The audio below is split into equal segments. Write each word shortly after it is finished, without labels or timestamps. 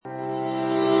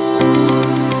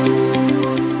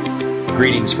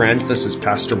Greetings, friends. This is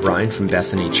Pastor Brian from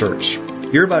Bethany Church.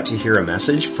 You're about to hear a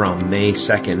message from May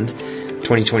 2nd,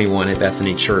 2021 at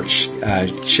Bethany Church,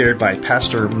 shared by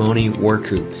Pastor Moni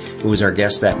Warku, who was our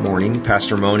guest that morning.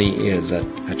 Pastor Moni is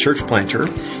a church planter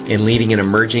and leading an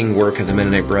emerging work of the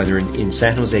Mennonite Brethren in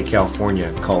San Jose,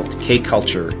 California, called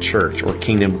K-Culture Church or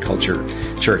Kingdom Culture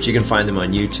Church. You can find them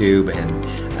on YouTube and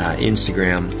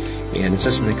Instagram, and it's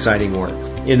just an exciting work.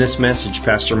 In this message,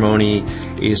 Pastor Moni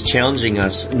is challenging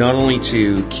us not only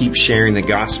to keep sharing the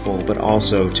gospel, but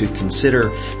also to consider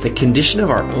the condition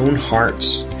of our own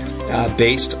hearts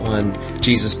based on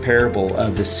Jesus' parable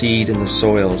of the seed and the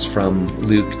soils from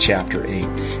Luke chapter 8.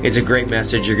 It's a great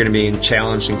message. You're going to be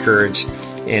challenged, encouraged,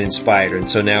 and inspired. And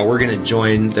so now we're going to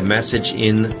join the message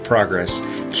in progress.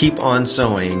 Keep on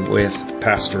sowing with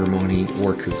Pastor Moni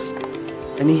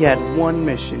Warku. And he had one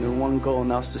mission and one goal,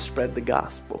 and that was to spread the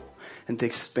gospel and to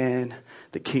expand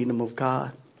the kingdom of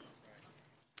God.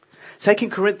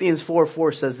 2 Corinthians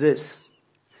 4:4 says this.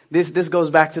 This goes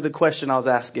back to the question I was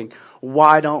asking.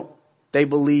 Why don't they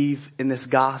believe in this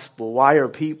gospel? Why are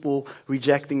people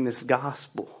rejecting this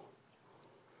gospel?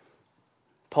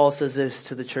 Paul says this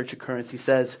to the church of Corinth. He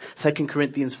says, 2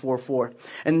 Corinthians 4:4.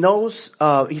 And those,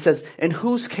 he says, in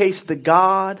whose case the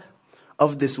God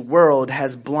of this world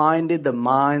has blinded the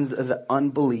minds of the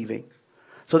unbelieving,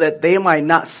 so that they might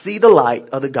not see the light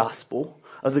of the gospel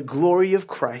of the glory of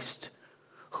Christ,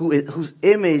 who is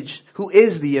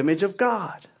the image of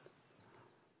God.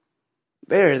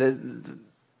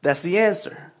 That's the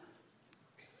answer.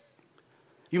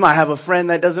 You might have a friend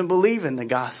that doesn't believe in the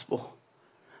gospel.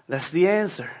 That's the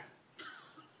answer.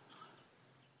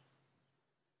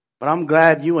 But I'm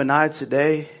glad you and I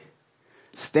today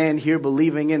stand here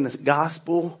believing in this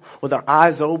gospel with our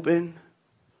eyes open,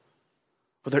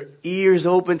 with our ears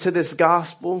open to this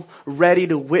gospel, ready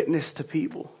to witness to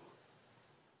people.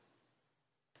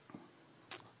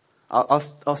 I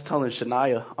was telling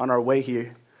Shania on our way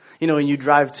here, you know, when you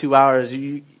drive 2 hours,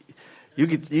 you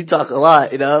talk a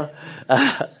lot, you know.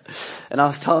 And I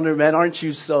was telling her, man, aren't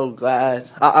you so glad?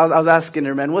 I was asking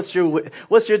her, man, what's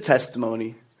your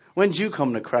testimony? When did you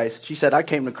come to Christ? She said, I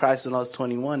came to Christ when I was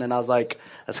 21. And I was like,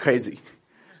 that's crazy.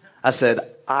 I said,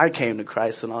 I came to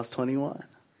Christ when I was 21.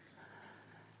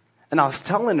 And I was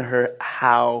telling her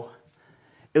how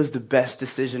it was the best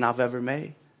decision I've ever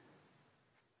made.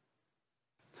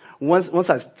 Once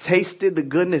I tasted the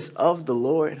goodness of the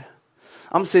Lord,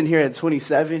 I'm sitting here at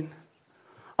 27.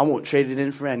 I won't trade it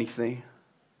in for anything.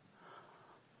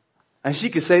 And she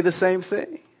could say the same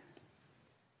thing.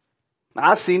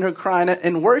 I seen her crying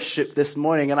in worship this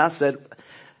morning, and I said,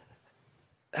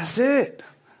 that's it.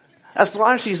 That's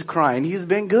why she's crying. He's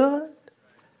been good.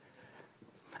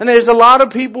 And there's a lot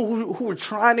of people who are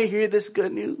trying to hear this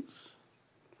good news.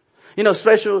 You know,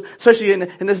 especially in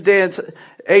this day and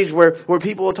age where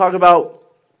people will talk about,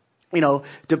 you know,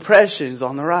 depression's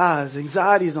on the rise,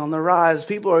 anxiety's on the rise,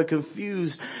 people are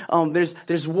confused.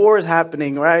 There's wars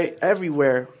happening, right?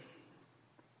 Everywhere.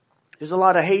 There's a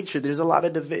lot of hatred. There's a lot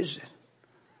of division.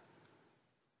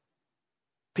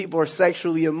 People are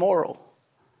sexually immoral.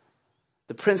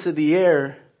 The prince of the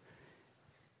air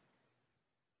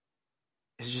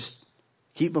is just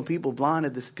keeping people blind to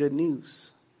this good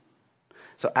news.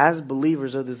 So as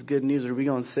believers of this good news, are we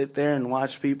going to sit there and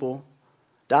watch people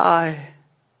die?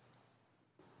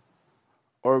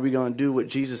 Or are we going to do what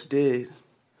Jesus did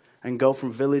and go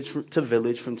from village to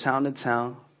village, from town to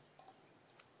town,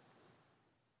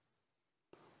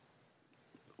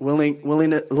 willing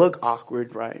to look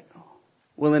awkward, right?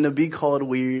 Willing to be called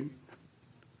weird.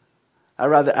 I'd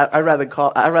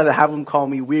rather have them call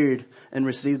me weird and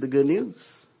receive the good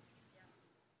news.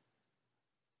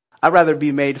 I'd rather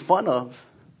be made fun of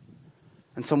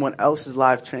and someone else's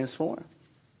life transformed.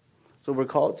 So we're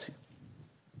called to.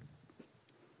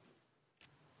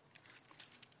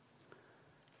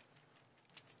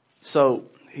 So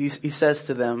he says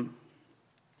to them,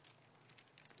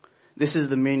 this is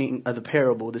the meaning of the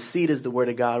parable. The seed is the word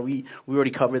of God. We already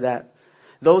covered that.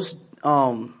 Those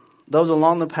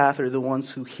along the path are the ones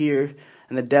who hear,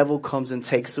 and the devil comes and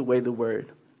takes away the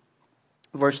word.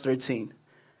 Verse 13.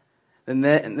 And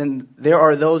then there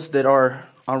are those that are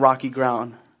on rocky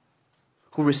ground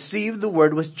who receive the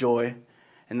word with joy,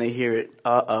 and they hear it.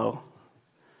 Uh-oh.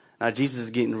 Now Jesus is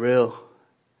getting real.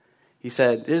 He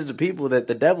said, there's the people that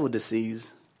the devil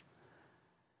deceives.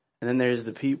 And then there's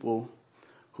the people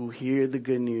who hear the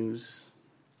good news,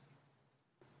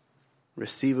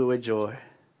 receive it with joy,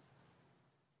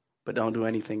 but don't do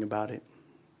anything about it.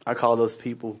 I call those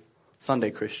people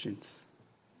Sunday Christians.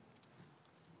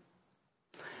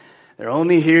 They're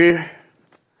only here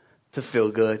to feel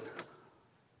good.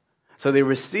 So they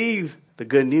receive The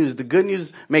good news. The good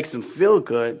news makes them feel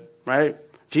good, right?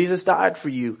 Jesus died for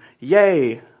you.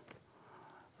 Yay.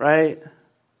 Right?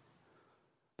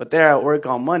 But they're at work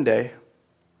on Monday.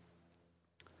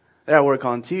 They're at work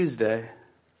on Tuesday.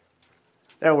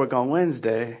 They're at work on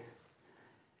Wednesday.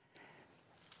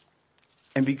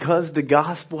 And because the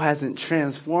gospel hasn't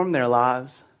transformed their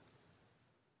lives,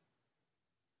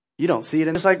 you don't see it.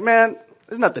 And it's like, man,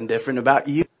 there's nothing different about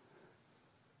you.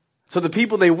 So the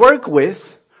people they work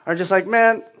with are just like,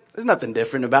 man, there's nothing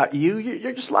different about you.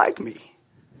 You're just like me.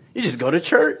 You just go to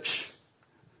church.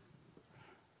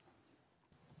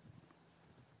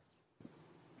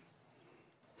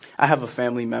 I have a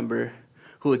family member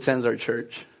who attends our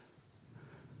church,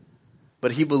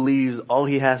 but he believes all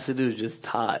he has to do is just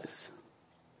tithes.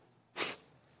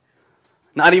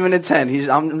 Not even attend.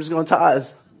 I'm just going to tithe.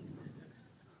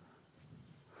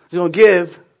 He's going to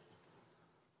give.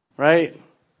 Right?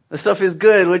 The stuff is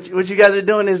good. What you guys are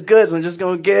doing is good. So I'm just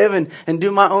going to give and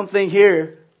do my own thing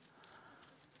here.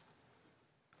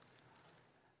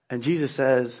 And Jesus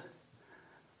says,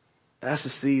 that's the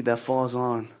seed that falls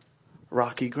on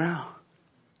rocky ground.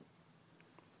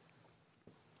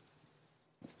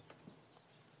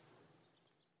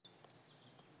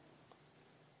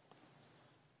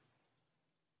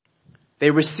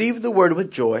 They receive the word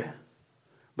with joy,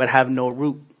 but have no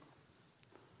root.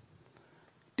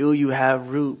 Do you have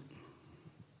root?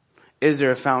 Is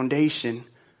there a foundation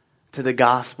to the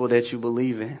gospel that you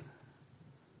believe in?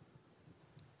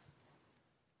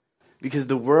 Because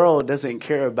the world doesn't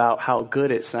care about how good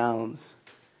it sounds.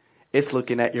 It's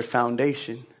looking at your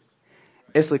foundation.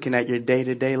 It's looking at your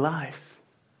day-to-day life.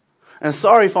 And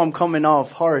sorry if I'm coming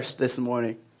off harsh this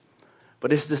morning,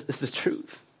 but it's the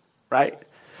truth, right?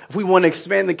 If we want to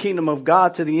expand the kingdom of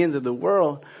God to the ends of the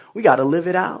world, we got to live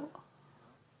it out.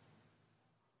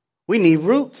 We need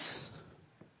roots.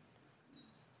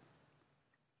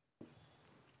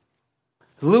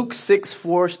 Luke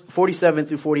 6:47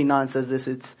 through 49 says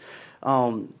this.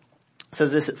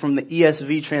 Says this from the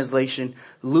ESV translation.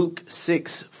 Luke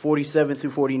 6:47 through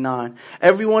 49.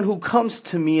 Everyone who comes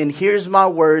to me and hears my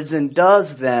words and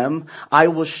does them, I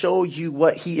will show you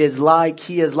what he is like.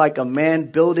 He is like a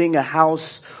man building a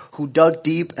house who dug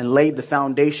deep and laid the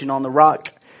foundation on the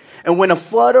rock. And when a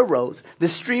flood arose, the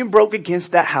stream broke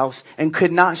against that house and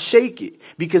could not shake it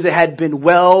because it had been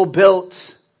well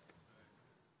built.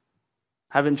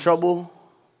 Having trouble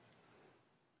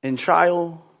in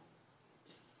trial?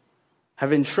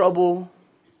 Having trouble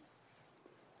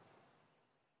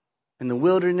in the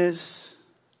wilderness?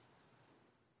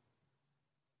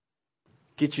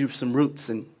 Get you some roots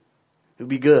and it'll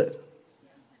be good.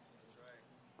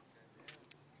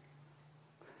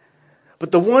 But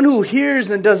the one who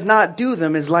hears and does not do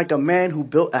them is like a man who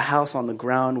built a house on the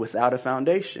ground without a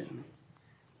foundation.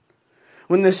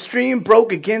 When the stream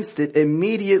broke against it,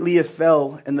 immediately it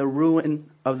fell, and the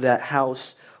ruin of that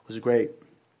house was great.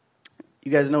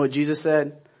 You guys know what Jesus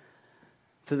said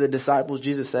to the disciples?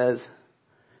 Jesus says,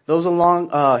 those on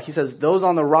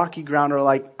the rocky ground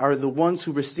are the ones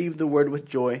who receive the word with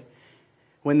joy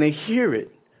when they hear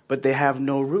it, but they have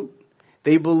no root.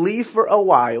 They believe for a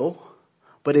while,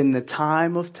 but in the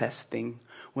time of testing,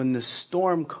 when the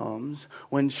storm comes,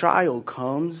 when trial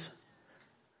comes,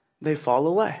 they fall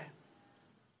away.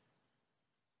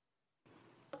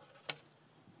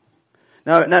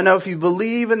 Now, if you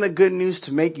believe in the good news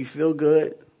to make you feel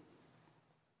good,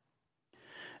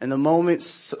 and the moment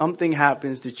something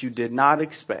happens that you did not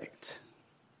expect,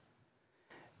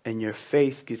 and your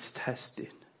faith gets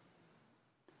tested,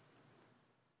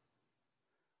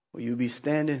 will you be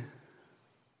standing?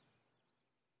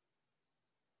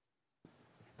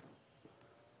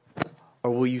 Or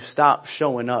will you stop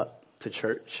showing up to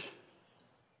church?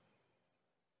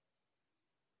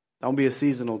 Don't be a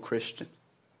seasonal Christian.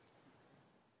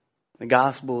 The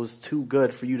gospel is too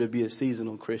good for you to be a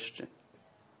seasonal Christian.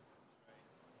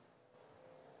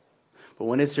 But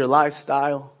when it's your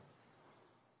lifestyle,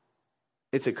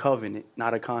 it's a covenant,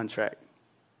 not a contract.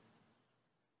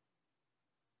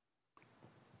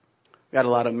 We got a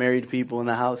lot of married people in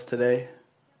the house today.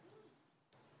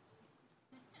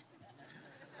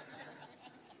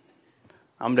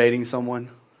 I'm dating someone.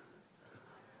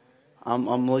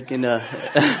 I'm looking to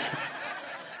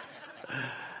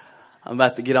I'm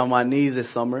about to get on my knees this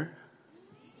summer.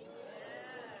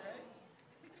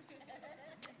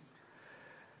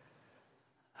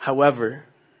 However,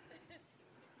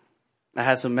 I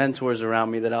had some mentors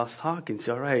around me that I was talking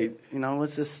to. All right,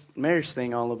 what's this marriage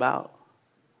thing all about?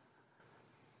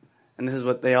 And this is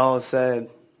what they all said.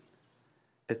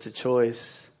 It's a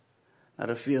choice, not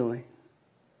a feeling.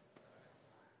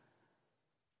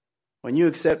 When you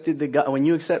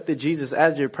accepted Jesus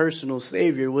as your personal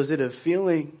Savior, was it a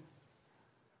feeling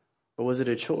or was it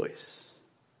a choice?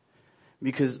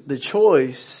 Because the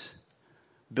choice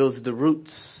builds the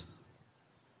roots.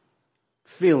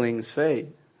 Feelings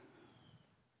fade.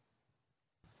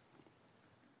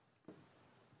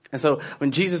 And so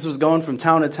when Jesus was going from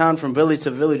town to town, from village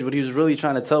to village, what he was really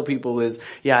trying to tell people is,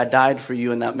 yeah, I died for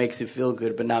you and that makes you feel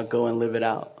good, but now go and live it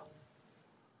out.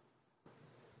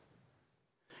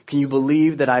 Can you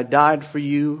believe that I died for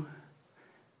you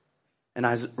and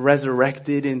I was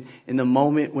resurrected in the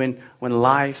moment when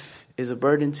life is a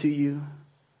burden to you?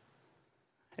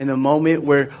 In the moment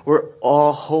where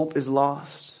all hope is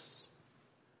lost?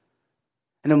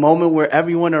 In a moment where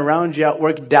everyone around you at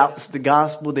work doubts the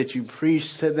gospel that you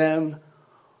preach to them?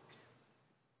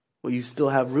 Will you still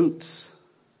have roots?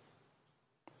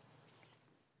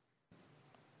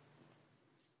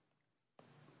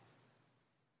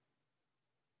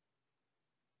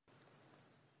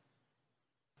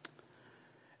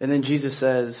 And then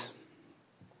Jesus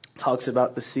talks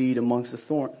about the seed amongst the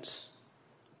thorns.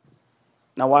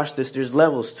 Now watch this, there's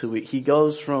levels to it. He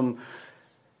goes from,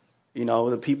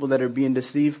 the people that are being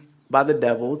deceived by the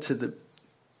devil to the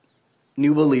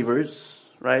new believers,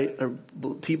 right? Or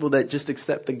people that just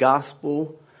accept the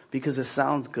gospel because it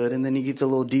sounds good. And then he gets a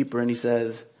little deeper and he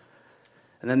says,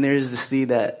 and then there's the seed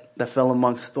that fell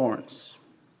amongst thorns.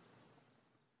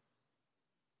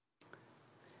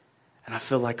 And I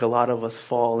feel like a lot of us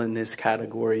fall in this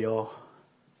category, y'all.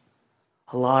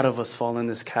 A lot of us fall in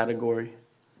this category.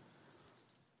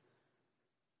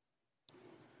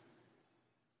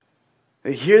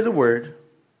 They hear the word,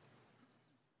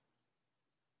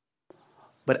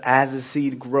 but as the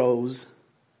seed grows,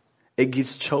 it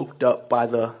gets choked up by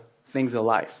the things of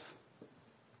life.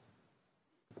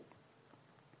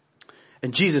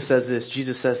 And Jesus says this,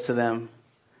 Jesus says to them,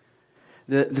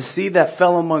 the seed that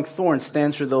fell among thorns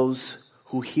stands for those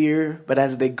who hear, but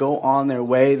as they go on their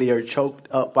way, they are choked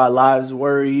up by lives,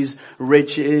 worries,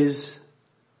 riches.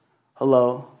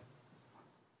 Hello.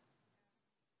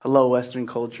 Hello, Western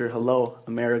culture. Hello,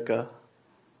 America.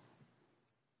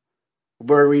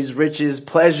 Worries, riches,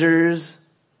 pleasures.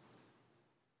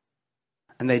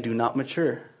 And they do not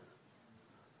mature.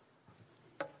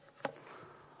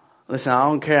 Listen, I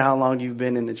don't care how long you've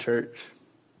been in the church.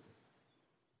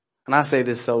 And I say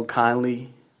this so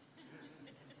kindly.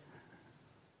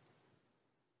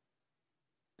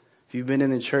 If you've been in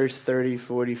the church 30,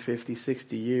 40, 50,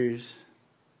 60 years,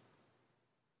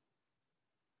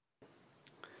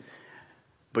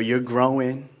 but you're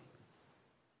growing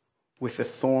with the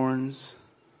thorns,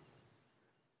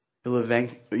 you'll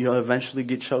eventually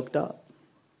get choked up.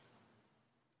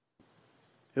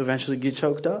 You'll eventually get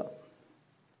choked up.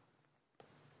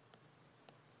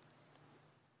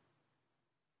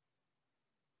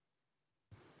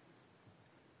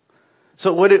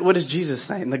 So what is Jesus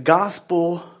saying? The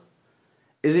gospel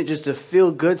isn't just a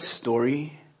feel-good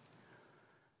story.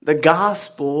 The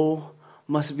gospel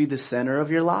must be the center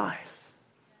of your life.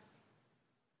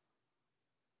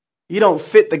 You don't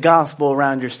fit the gospel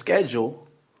around your schedule.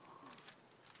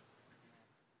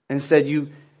 Instead, you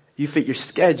fit your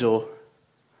schedule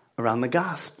around the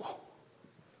gospel.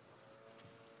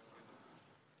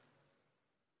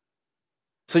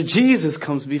 So Jesus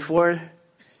comes before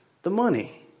the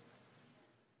money.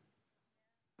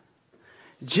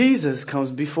 Jesus comes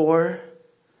before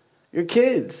your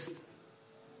kids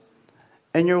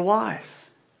and your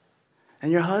wife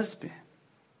and your husband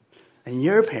and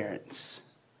your parents.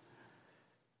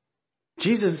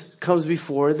 Jesus comes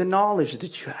before the knowledge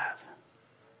that you have.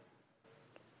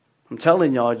 I'm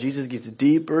telling y'all, Jesus gets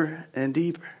deeper and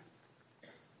deeper.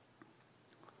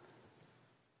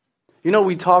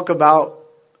 We talk about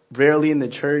rarely in the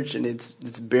church, and it's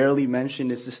barely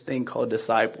mentioned, it's this thing called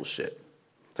discipleship.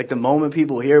 Like the moment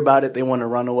people hear about it, they want to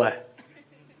run away.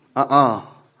 I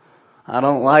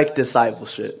don't like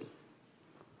discipleship.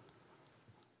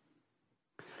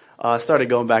 I started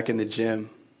going back in the gym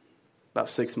about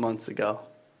 6 months ago.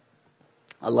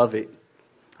 I love it.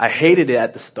 I hated it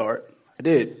at the start. I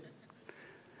did.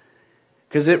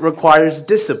 Because it requires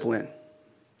discipline.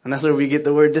 And that's where we get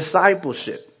the word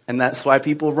discipleship. And that's why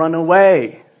people run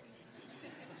away.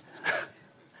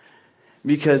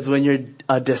 Because when you're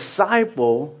a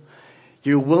disciple,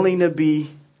 you're willing to be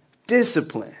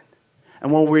disciplined.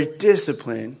 And when we're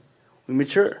disciplined, we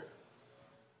mature.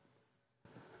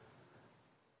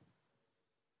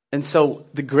 And so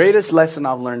the greatest lesson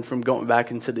I've learned from going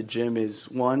back into the gym is,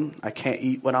 one, I can't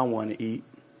eat what I want to eat.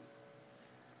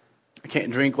 I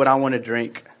can't drink what I want to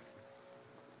drink.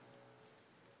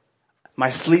 My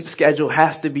sleep schedule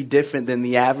has to be different than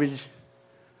the average.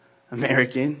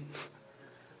 American.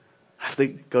 I have to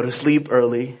go to sleep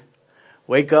early,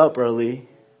 wake up early.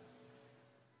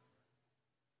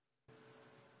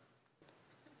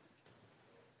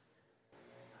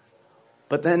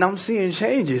 But then I'm seeing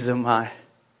changes in my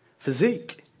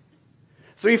physique.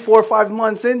 3, 4, 5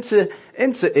 months into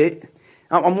it,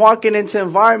 I'm walking into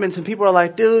environments and people are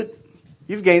like, dude,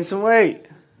 you've gained some weight.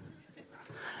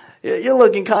 You're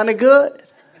looking kind of good.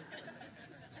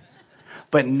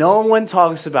 But no one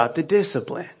talks about the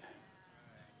discipline.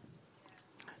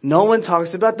 No one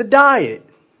talks about the diet.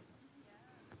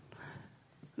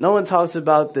 No one talks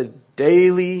about the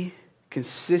daily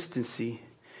consistency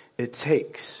it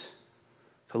takes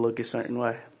to look a certain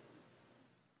way.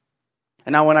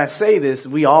 And now when I say this,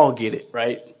 we all get it,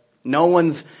 right? No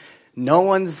one's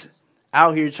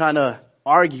out here trying to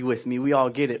argue with me. We all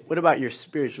get it. What about your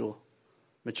spiritual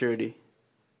maturity?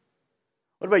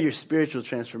 What about your spiritual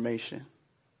transformation?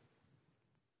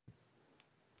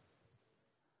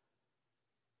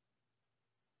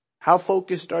 How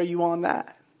focused are you on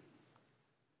that?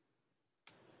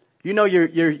 You know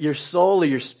your soul or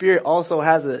your spirit also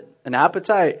has an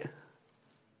appetite.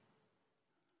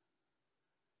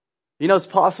 You know it's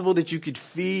possible that you could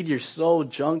feed your soul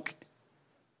junk.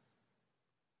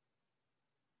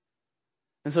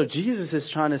 And so Jesus is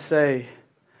trying to say,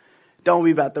 don't be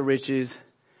about the riches.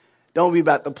 Don't be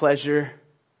about the pleasure.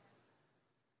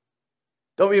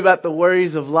 Don't be about the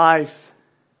worries of life.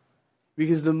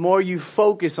 Because the more you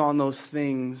focus on those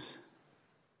things,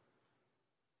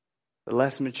 the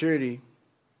less maturity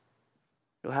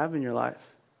you'll have in your life.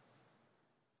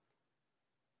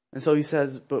 And so he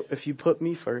says, but if you put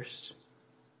me first,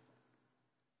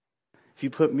 if you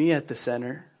put me at the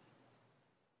center,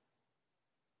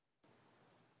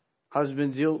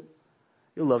 husbands, you'll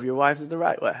love your wife the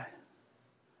right way.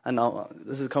 I know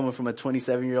this is coming from a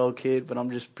 27-year-old kid, but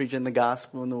I'm just preaching the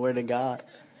gospel and the word of God.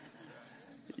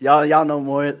 Y'all know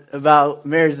more about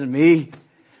marriage than me.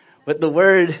 But the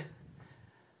word,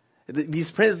 these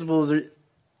principles,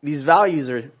 these values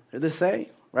are the same,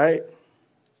 right?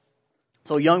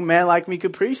 So a young man like me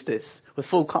could preach this with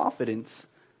full confidence.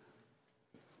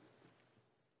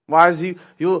 Wives,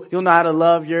 you'll know how to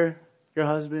love your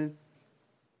husband.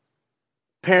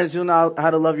 Parents, you'll know how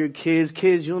to love your kids.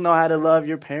 Kids, you'll know how to love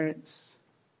your parents.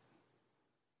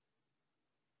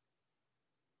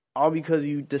 All because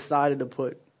you decided to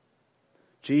put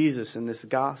Jesus and this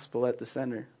gospel at the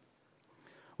center.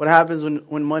 What happens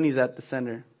when money's at the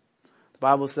center? The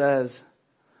Bible says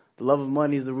the love of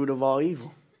money is the root of all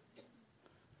evil.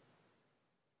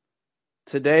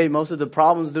 Today, most of the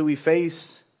problems that we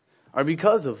face are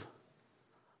because of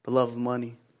the love of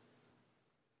money.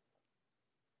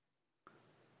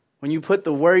 When you put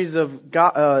the worries of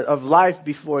God, of life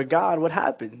before God, what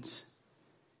happens?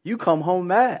 You come home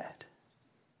mad.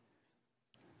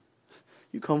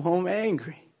 You come home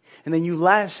angry. And then you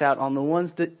lash out on the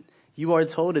ones that you are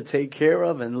told to take care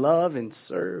of and love and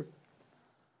serve.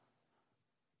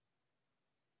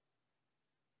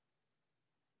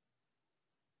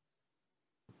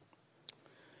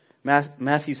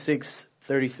 Matthew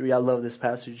 6:33. I love this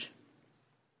passage.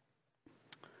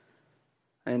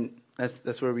 And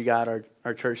that's where we got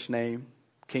our church name,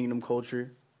 Kingdom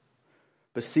Culture.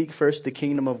 But seek first the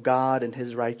kingdom of God and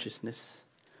his righteousness,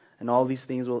 and all these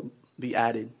things will be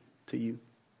added to you.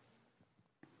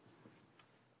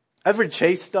 Ever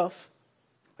chase stuff?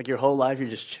 Like your whole life you're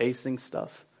just chasing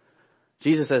stuff?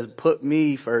 Jesus says, put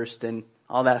me first and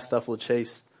all that stuff will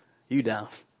chase you down.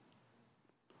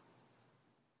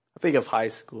 I think of high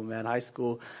school, man. High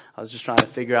school, I was just trying to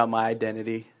figure out my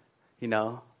identity,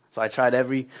 So I tried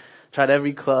every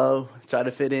club, tried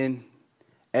to fit in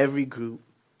every group.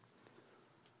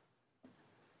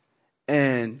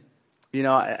 And,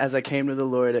 as I came to the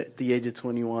Lord at the age of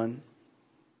 21,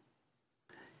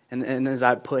 and as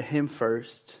I put him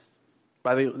first,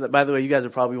 by the way, you guys are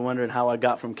probably wondering how I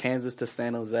got from Kansas to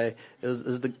San Jose. It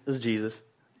was Jesus.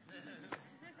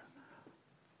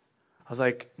 I was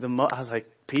like,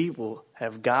 people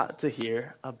have got to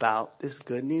hear about this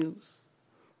good news.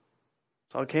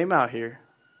 So I came out here,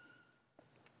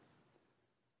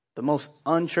 the most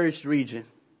unchurched region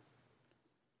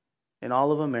in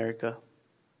all of America,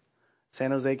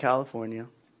 San Jose, California,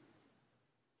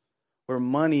 where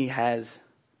money has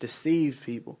deceived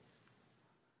people.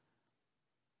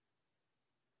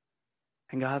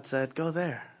 And God said, go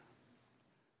there.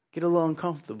 Get a little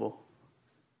uncomfortable.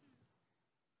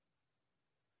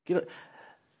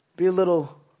 Be a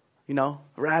little,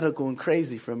 radical and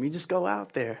crazy for me. Just go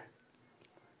out there.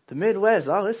 The Midwest,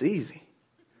 it's easy.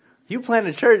 You plant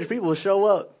a church, people will show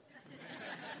up.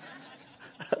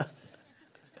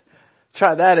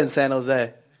 Try that in San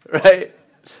Jose. Right?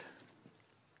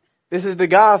 This is the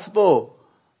gospel.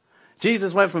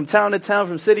 Jesus went from town to town,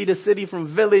 from city to city, from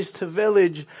village to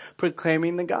village,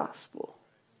 proclaiming the gospel.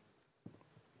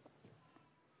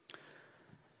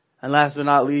 And last but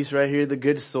not least, right here, the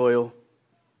good soil.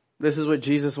 This is what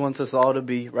Jesus wants us all to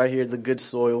be, right here, the good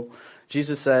soil.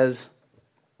 Jesus says,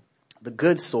 the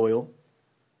good soil.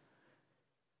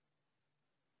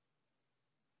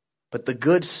 But the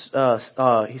good,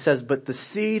 he says, but the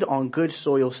seed on good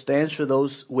soil stands for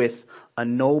those with a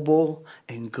noble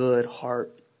and good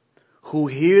heart, who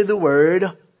hear the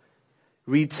word,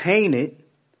 retain it,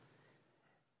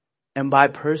 and by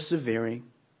persevering,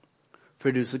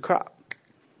 produce a crop.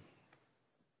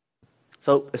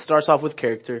 So it starts off with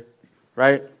character,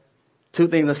 right? Two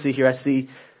things I see here. I see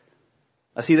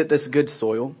that this good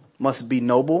soil must be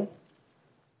noble,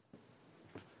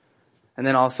 and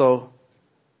then also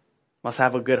must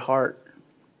have a good heart.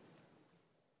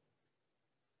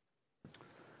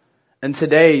 And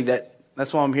today,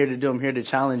 that's what I'm here to do. I'm here to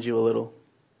challenge you a little.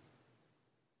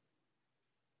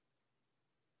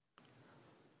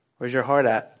 Where's your heart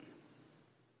at?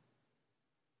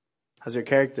 How's your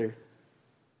character?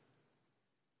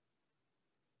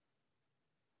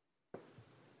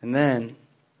 And then,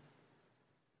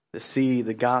 the seed,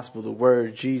 the gospel, the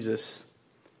word, Jesus.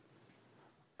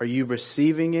 Are you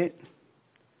receiving it?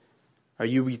 Are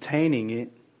you retaining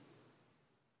it?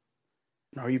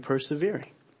 And are you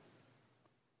persevering?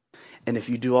 And if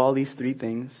you do all these three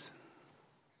things,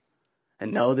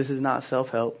 and no, this is not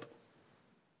self-help.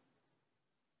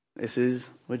 This is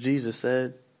what Jesus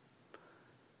said.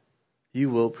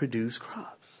 You will produce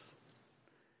crops.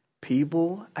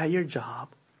 People at your job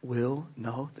will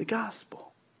know the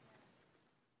gospel.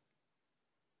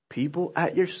 People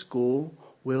at your school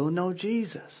will know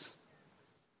Jesus.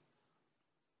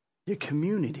 Your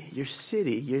community, your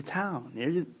city, your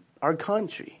town, our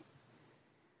country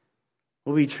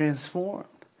will be transformed.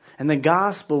 And the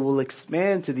gospel will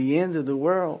expand to the ends of the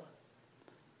world.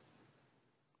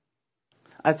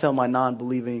 I tell my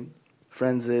non-believing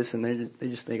friends this, and they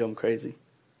just think I'm crazy.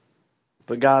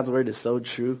 But God's word is so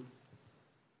true.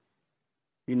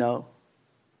 You know,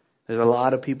 there's a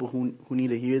lot of people who need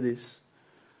to hear this.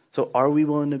 So are we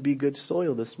willing to be good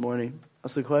soil this morning?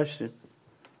 That's the question.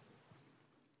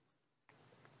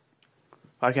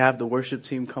 I can have the worship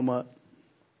team come up.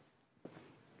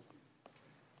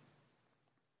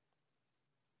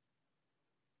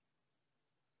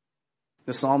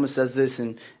 The psalmist says this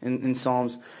in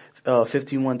Psalms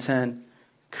 51:10.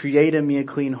 Create in me a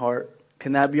clean heart.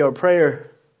 Can that be our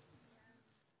prayer?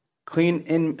 Create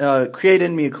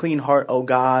in me a clean heart, O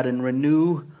God, and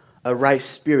renew a right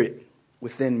spirit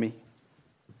within me.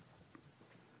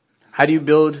 How do you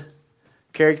build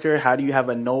character? How do you have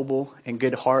a noble and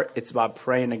good heart? It's by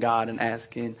praying to God and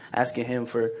asking Him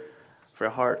for a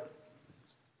heart.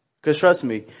 Because trust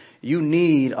me, you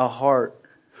need a heart.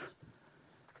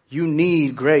 You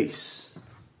need grace.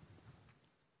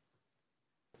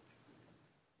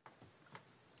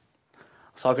 I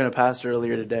was talking to a pastor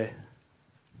earlier today.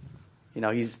 You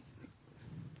know, he's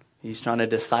trying to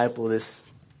disciple this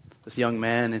young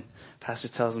man, and pastor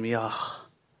tells me, it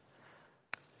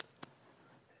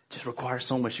just requires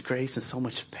so much grace and so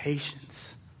much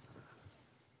patience.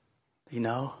 You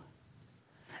know?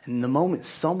 And the moment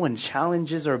someone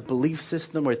challenges our belief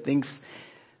system or thinks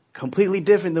completely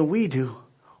different than we do,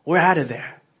 we're out of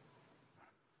there.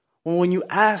 Well, when you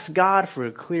ask God for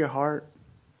a clear heart,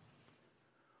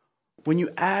 when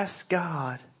you ask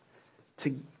God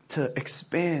to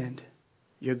expand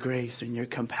your grace and your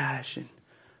compassion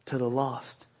to the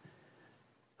lost,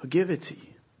 He'll give it to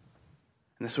you.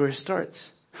 And that's where it starts.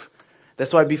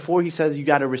 That's why before He says you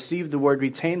got to receive the word,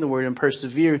 retain the word, and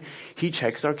persevere, He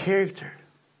checks our character.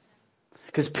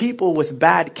 Because people with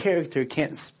bad character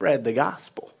can't spread the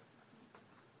gospel.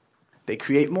 They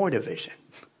create more division.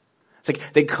 It's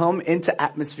like they come into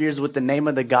atmospheres with the name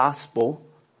of the gospel,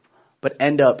 but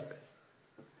end up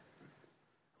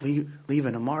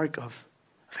leaving a mark of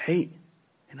hate,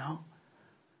 you know?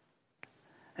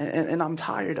 And I'm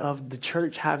tired of the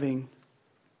church having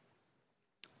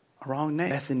a wrong name.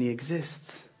 Bethany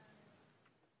exists.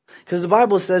 Because the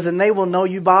Bible says, and they will know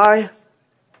you by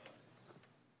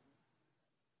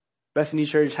Bethany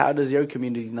Church. How does your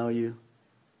community know you?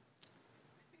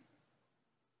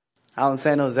 Out in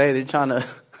San Jose, they're trying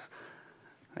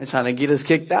to get us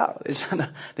kicked out.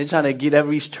 They're trying to get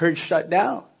every church shut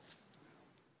down.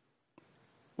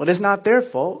 But it's not their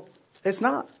fault. It's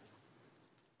not.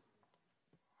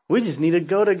 We just need to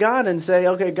go to God and say,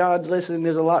 okay, God, listen,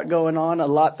 there's a lot going on, a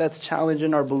lot that's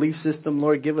challenging our belief system.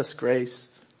 Lord, give us grace.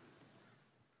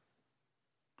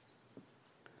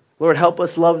 Lord, help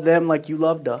us love them like you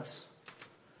loved us.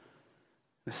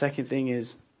 The second thing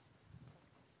is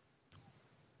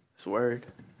this word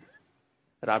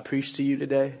that I preached to you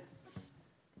today.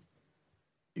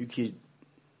 It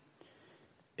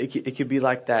could be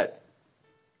like that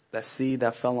seed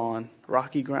that fell on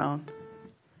rocky ground,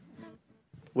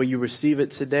 where you receive it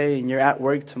today and you're at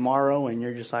work tomorrow and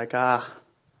you're just like,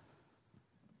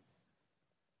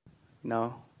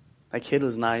 no, that kid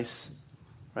was nice,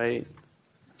 right?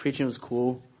 Preaching was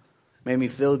cool, made me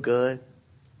feel good.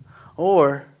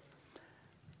 Or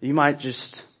you might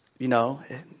just,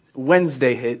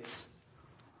 Wednesday hits.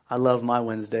 I love my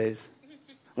Wednesdays.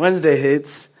 Wednesday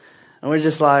hits and we're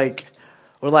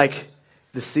like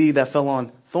the seed that fell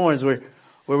on thorns where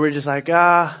we're just like,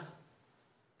 I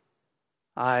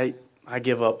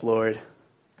give up, Lord.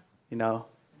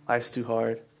 Life's too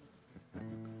hard.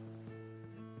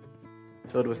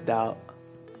 Filled with doubt.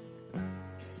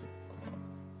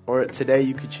 Or today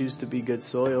you could choose to be good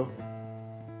soil.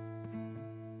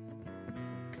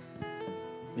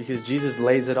 Because Jesus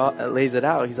lays it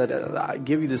out. He said, I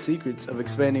give you the secrets of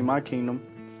expanding my kingdom.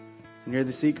 And here are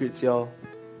the secrets, y'all.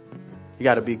 You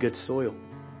gotta be good soil.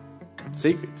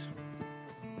 Secrets.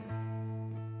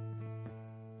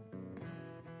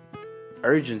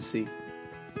 Urgency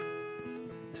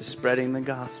to spreading the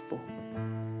gospel.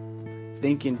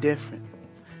 Thinking different.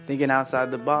 Thinking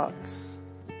outside the box.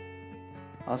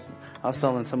 I was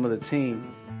telling some of the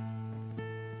team,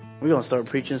 we're going to start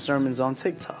preaching sermons on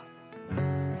TikTok.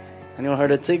 Anyone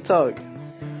heard of TikTok?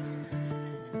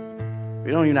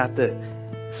 We don't even have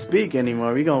to speak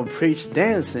anymore. We're going to preach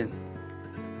dancing.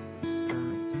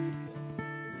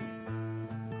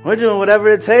 We're doing whatever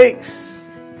it takes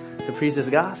to preach this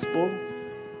gospel.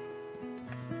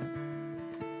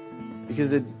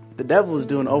 Because the devil is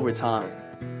doing overtime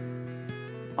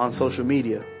on social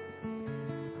media.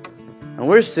 And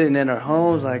we're sitting in our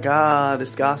homes like,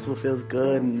 this gospel feels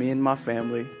good, and me and my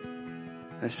family.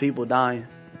 There's people dying.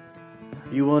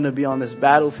 You willing to be on this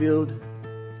battlefield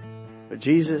for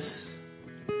Jesus?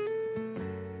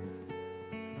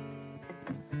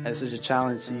 That's such a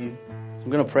challenge to you. I'm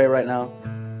going to pray right now.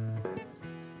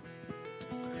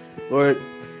 Lord,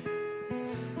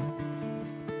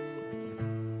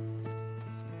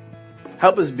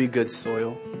 help us be good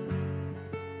soil.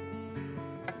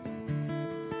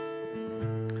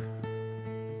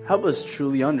 Help us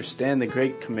truly understand the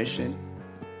Great Commission.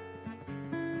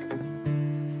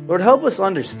 Lord, help us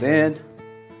understand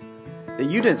that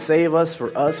you didn't save us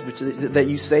for us, but that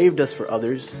you saved us for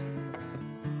others.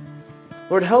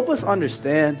 Lord, help us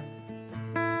understand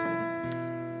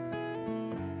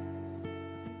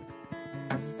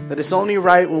that it's only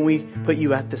right when we put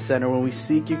you at the center, when we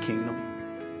seek your kingdom.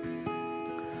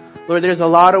 Lord, there's a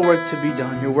lot of work to be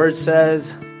done. Your word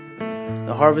says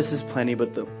the harvest is plenty,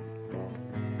 but the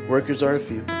workers are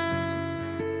few.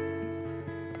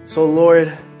 So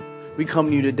Lord, we come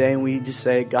to you today and we just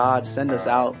say, God, send us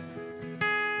out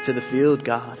to the field,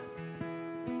 God.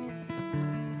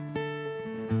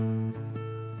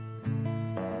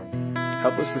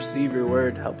 Help us receive your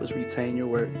word. Help us retain your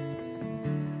word.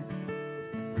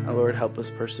 And Lord, help us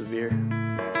persevere.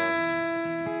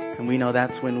 And we know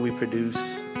that's when we produce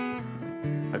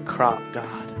a crop,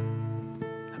 God,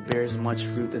 that bears much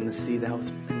fruit than the seed that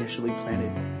was initially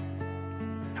planted.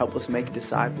 Help us make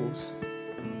disciples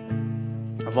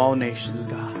of all nations,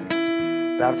 God,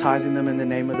 baptizing them in the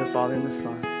name of the Father and the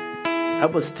Son.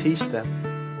 Help us teach them.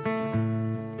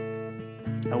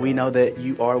 And we know that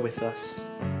you are with us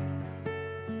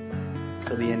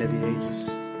till the end of the ages.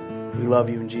 We love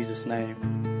you in Jesus' name.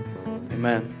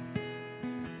 Amen.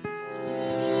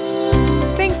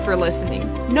 Thanks for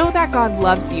listening. Know that God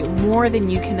loves you more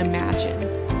than you can imagine.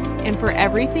 And for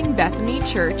everything Bethany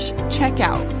Church, check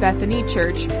out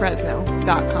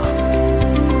BethanyChurchFresno.com.